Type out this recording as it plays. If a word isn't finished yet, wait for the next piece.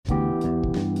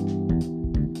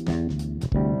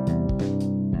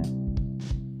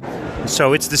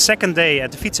So it's the second day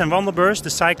at the Fiets- en Wandelbeurs, the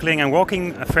cycling and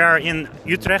walking fair in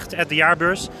Utrecht at the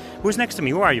Jaarbeurs. Who's next to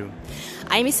me? Who are you?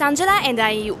 I'm Miss Angela and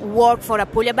I work for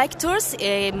Apulia Bike Tours,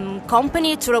 a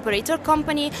company, tour operator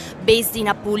company based in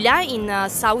Apulia in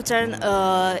southern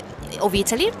of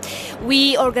Italy.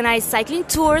 We organize cycling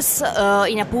tours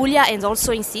in Apulia and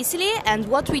also in Sicily, and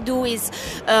what we do is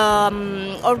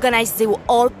organize the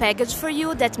whole package for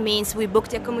you. That means we book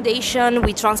the accommodation,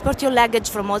 we transport your luggage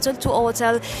from hotel to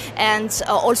hotel, and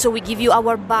also we give you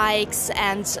our bikes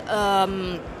and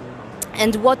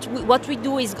what we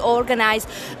do is organize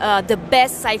the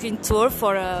best cycling tour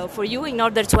for you in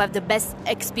order to have the best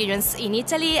experience in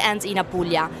Italy and in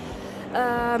Apulia.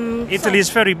 Italy is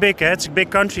very big, it's a big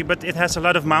country, but it has a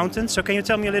lot of mountains. So can you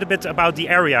tell me a little bit about the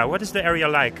area? What is the area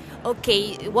like?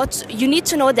 Okay, what you need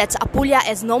to know that Apulia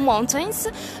has no mountains.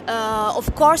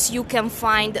 Of course, you can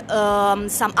find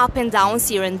some up and downs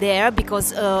here and there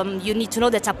because you need to know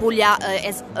that Apulia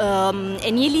is an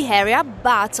hilly area.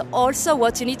 But also,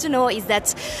 what you need to know is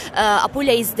that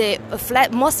Apulia is the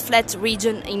most flat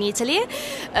region in Italy.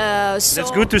 So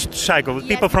that's good to cycle.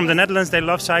 People from the Netherlands, they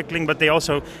love cycling, but they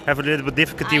also have a little bit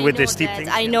difficulty with the steep things.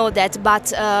 I know that,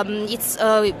 but it's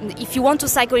if you want to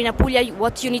cycle in Apulia,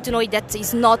 what you need to know is that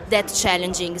it's not that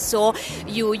challenging. So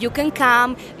you can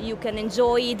come, you can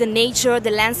enjoy the nature, the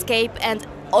landscape, and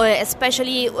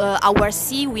especially our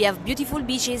sea. We have beautiful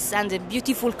beaches and a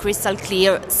beautiful crystal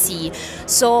clear sea.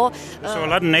 So a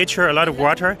lot of nature, a lot of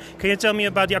water. Can you tell me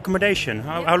about the accommodation?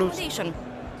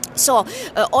 So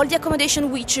all the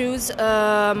accommodation we choose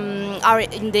are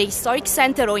in the historic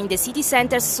center or in the city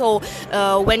center. So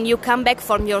when you come back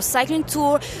from your cycling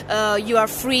tour, you are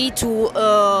free to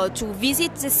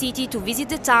visit the city, to visit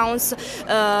the towns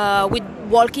with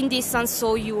walking distance.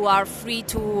 So you are free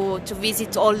to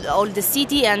visit all the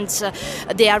city, and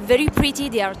they are very pretty,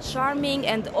 they are charming,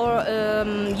 and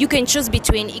you can choose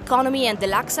between economy and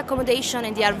deluxe accommodation,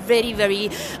 and they are very, very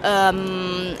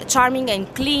charming and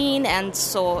clean, and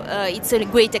so it's a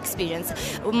great experience.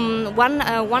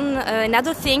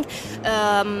 Another thing,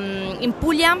 in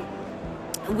Puglia,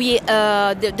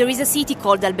 there is a city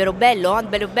called Alberobello.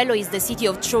 Alberobello is the city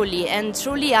of Trulli, and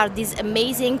Trulli are these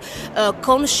amazing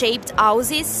cone-shaped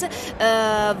houses,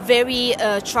 very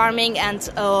charming and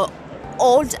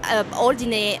old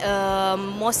in a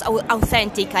most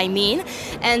authentic, I mean,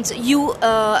 and you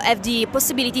have the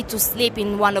possibility to sleep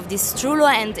in one of these trullo,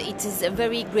 and it is a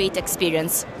very great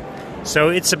experience. So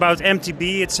it's about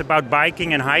MTB, it's about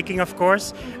biking and hiking, of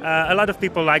course. A lot of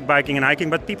people like biking and hiking,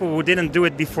 but people who didn't do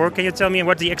it before, can you tell me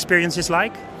what the experience is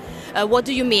like? What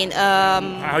do you mean?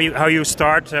 How you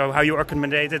start, how you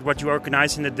accommodate it, what you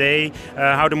organize in the day,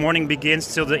 how the morning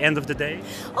begins till the end of the day?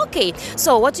 Okay,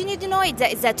 so what you need to know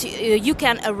is that you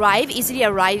can easily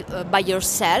arrive by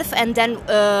yourself, and then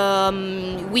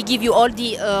we give you all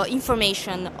the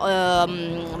information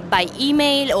by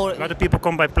email. Or a lot of people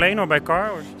come by plane or by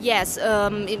car? Or? Yes,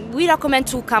 we recommend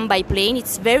to come by plane.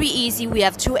 It's very easy. We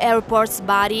have two airports,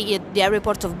 Bari, the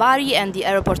airport of Bari and the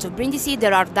airport of Brindisi.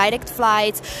 There are direct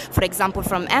flights. For example,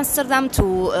 from Amsterdam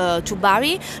to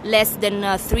Bari, less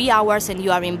than 3 hours, and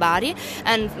you are in Bari.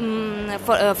 And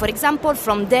for example,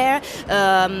 from there,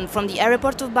 from the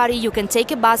airport of Bari, you can take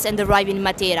a bus and arrive in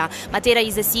Matera. Matera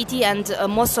is a city, and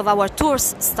most of our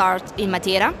tours start in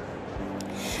Matera.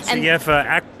 So you have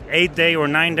 8-day or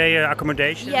 9-day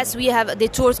accommodation? Yes, we have the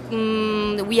tours.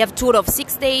 We have tour of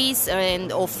 6 days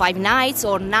or 5 nights,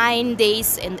 or 9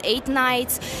 days and 8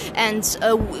 nights, and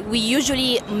we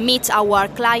usually meet our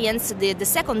clients the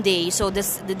second day. So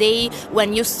the day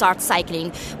when you start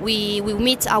cycling, we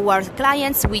meet our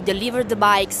clients. We deliver the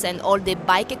bikes and all the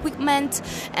bike equipment,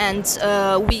 and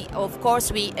we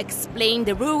explain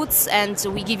the routes, and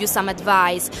we give you some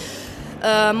advice.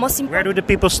 Where do the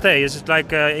people stay? Is it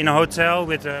like in a hotel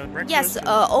with breakfast? Yes,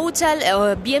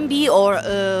 hotel, B&B, or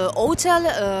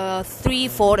hotel, 3,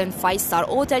 4, and 5-star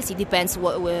hotels. It depends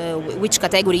which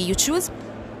category you choose.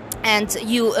 And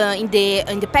you in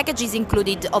the package is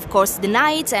included, of course, the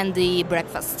night and the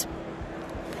breakfast.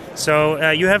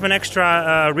 So you have an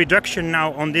extra reduction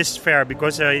now on this fair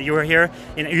because you are here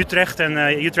in Utrecht, and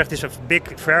Utrecht is a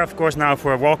big fair, of course, now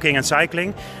for walking and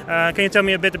cycling. Can you tell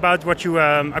me a bit about what you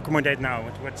accommodate now?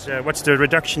 What's the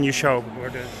reduction you show?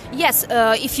 Yes,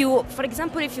 for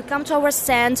example, if you come to our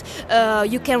stand,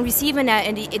 you can receive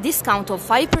a discount of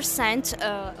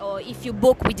 5% or if you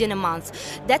book within a month.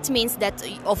 That means that,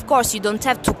 of course, you don't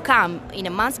have to come in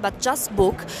a month, but just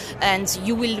book, and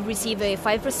you will receive a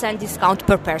 5% discount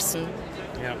per person.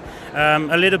 Yeah.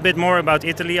 A little bit more about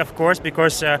Italy, of course,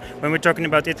 because when we're talking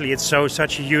about Italy, it's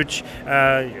such a huge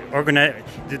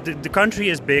the country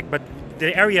is big, but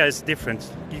the area is different.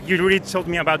 You really told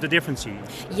me about the difference here.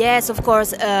 Yes, of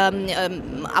course.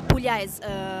 Apulia is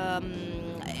a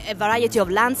variety of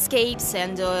landscapes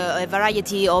and a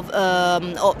variety of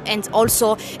and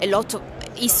also a lot of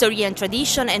history and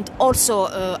tradition, and also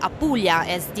Apulia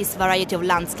has this variety of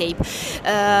landscape.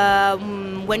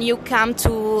 When you come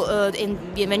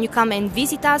when you come and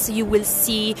visit us, you will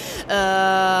see,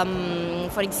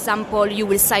 for example, you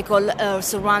will cycle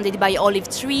surrounded by olive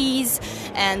trees,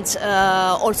 and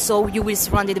also you will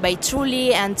surrounded by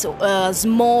trulli and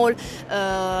small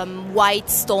white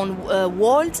stone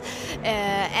walls.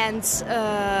 And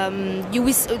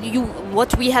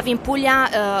what we have in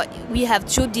Puglia, we have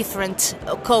two different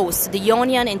coasts, the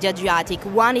Ionian and the Adriatic.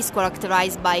 One is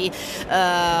characterized by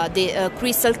the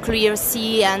crystal clear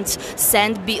sea and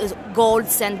gold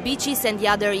sand beaches, and the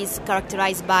other is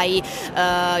characterized by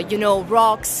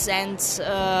rocks and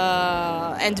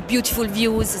beautiful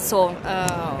views. So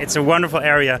it's a wonderful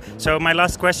area. So my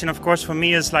last question, of course, for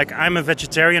me is like, I'm a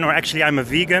vegetarian, or actually I'm a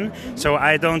vegan. So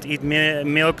I don't eat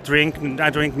milk.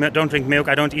 Don't drink milk.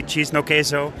 I don't eat cheese. No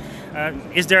queso.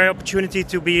 Is there an opportunity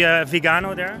to be a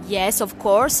vegano there? Yes, of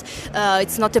course.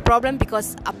 It's not a problem,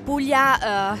 because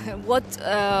Apulia,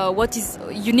 what is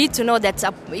you need to know that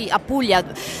Apulia,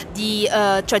 the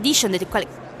tradition, the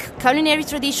culinary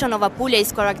tradition of Apulia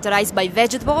is characterized by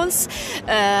vegetables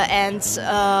and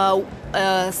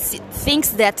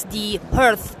things that the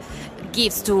earth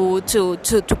gives to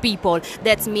people.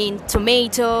 That means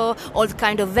tomato, all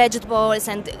kind of vegetables,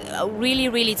 and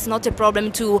really it's not a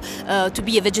problem to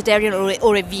be a vegetarian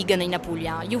or a vegan in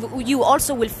Apulia. You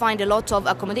also will find a lot of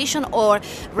accommodation or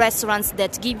restaurants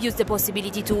that give you the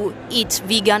possibility to eat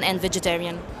vegan and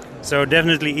vegetarian. So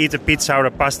definitely eat a pizza or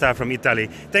a pasta from Italy.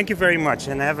 Thank you very much,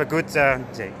 and have a good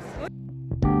day.